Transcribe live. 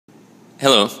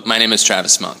Hello, my name is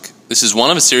Travis Monk. This is one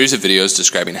of a series of videos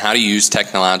describing how to use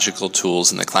technological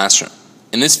tools in the classroom.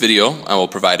 In this video, I will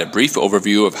provide a brief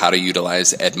overview of how to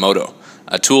utilize Edmodo,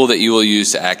 a tool that you will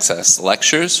use to access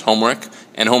lectures, homework,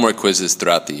 and homework quizzes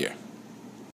throughout the year.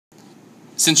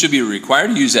 Since you'll be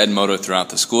required to use Edmodo throughout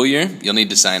the school year, you'll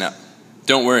need to sign up.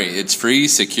 Don't worry, it's free,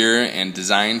 secure, and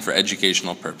designed for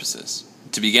educational purposes.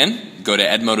 To begin, go to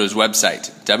Edmodo's website,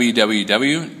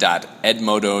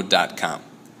 www.edmodo.com.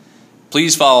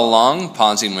 Please follow along,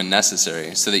 pausing when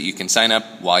necessary, so that you can sign up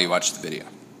while you watch the video.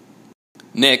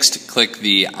 Next, click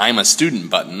the I'm a Student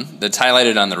button that's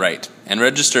highlighted on the right and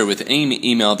register with any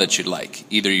email that you'd like.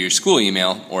 Either your school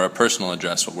email or a personal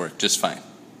address will work just fine.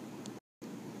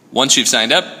 Once you've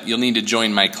signed up, you'll need to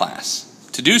join my class.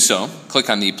 To do so, click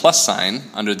on the plus sign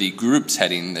under the Groups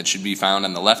heading that should be found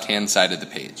on the left-hand side of the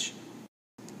page.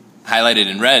 Highlighted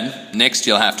in red, next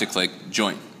you'll have to click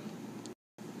Join.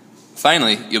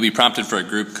 Finally, you'll be prompted for a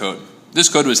group code. This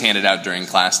code was handed out during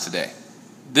class today.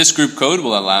 This group code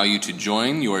will allow you to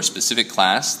join your specific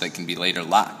class that can be later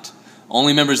locked.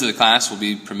 Only members of the class will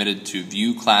be permitted to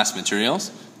view class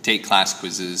materials, take class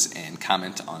quizzes, and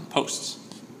comment on posts.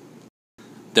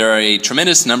 There are a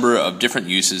tremendous number of different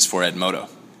uses for Edmodo.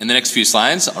 In the next few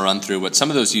slides, I'll run through what some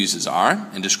of those uses are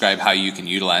and describe how you can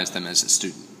utilize them as a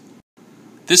student.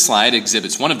 This slide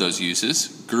exhibits one of those uses,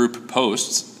 group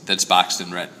posts, that's boxed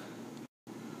in red.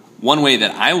 One way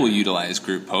that I will utilize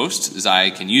group posts is I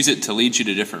can use it to lead you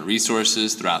to different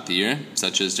resources throughout the year,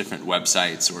 such as different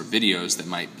websites or videos that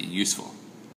might be useful.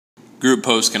 Group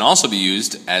posts can also be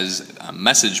used as a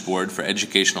message board for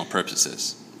educational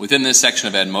purposes. Within this section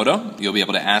of Edmodo, you'll be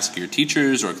able to ask your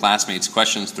teachers or classmates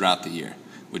questions throughout the year,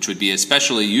 which would be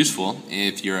especially useful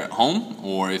if you're at home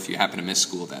or if you happen to miss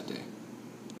school that day.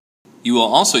 You will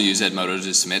also use Edmodo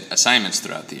to submit assignments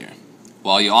throughout the year.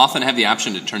 While you often have the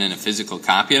option to turn in a physical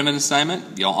copy of an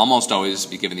assignment, you'll almost always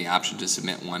be given the option to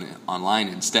submit one online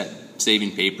instead,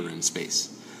 saving paper and space.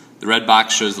 The red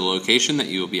box shows the location that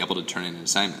you will be able to turn in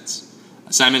assignments.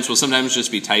 Assignments will sometimes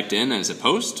just be typed in as a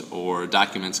post, or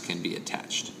documents can be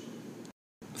attached.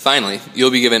 Finally, you'll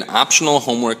be given optional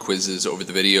homework quizzes over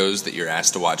the videos that you're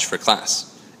asked to watch for class.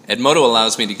 Edmodo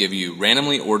allows me to give you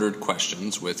randomly ordered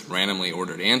questions with randomly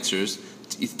ordered answers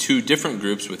to different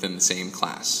groups within the same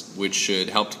class, which should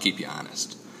help to keep you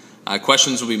honest.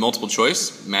 Questions will be multiple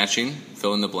choice, matching,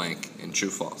 fill in the blank, and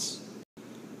true-false.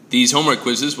 These homework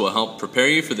quizzes will help prepare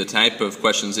you for the type of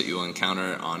questions that you will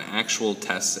encounter on actual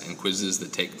tests and quizzes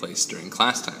that take place during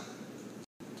class time.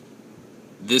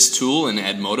 This tool in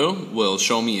Edmodo will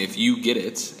show me if you get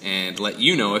it and let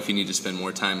you know if you need to spend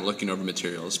more time looking over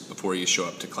materials before you show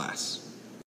up to class.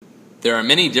 There are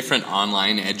many different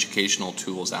online educational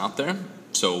tools out there,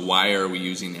 so why are we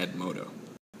using Edmodo?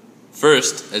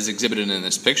 First, as exhibited in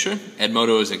this picture,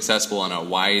 Edmodo is accessible on a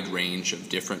wide range of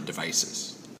different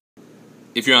devices.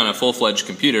 If you're on a full-fledged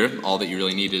computer, all that you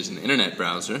really need is an internet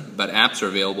browser, but apps are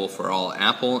available for all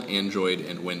Apple, Android,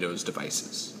 and Windows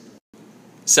devices.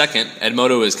 Second,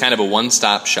 Edmodo is kind of a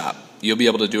one-stop shop. You'll be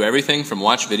able to do everything from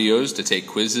watch videos to take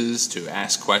quizzes to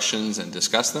ask questions and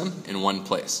discuss them in one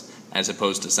place, as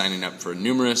opposed to signing up for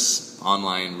numerous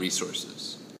online resources.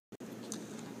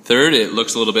 Third, it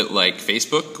looks a little bit like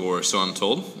Facebook, or so I'm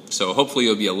told, so hopefully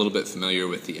you'll be a little bit familiar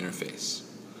with the interface.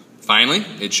 Finally,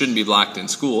 it shouldn't be blocked in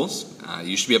schools.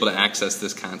 You should be able to access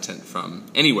this content from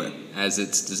anywhere, as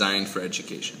it's designed for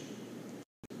education.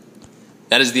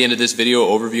 That is the end of this video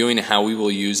overviewing how we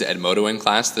will use Edmodo in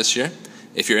class this year.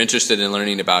 If you're interested in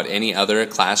learning about any other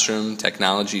classroom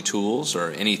technology tools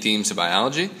or any themes of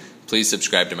biology, please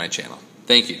subscribe to my channel.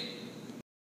 Thank you.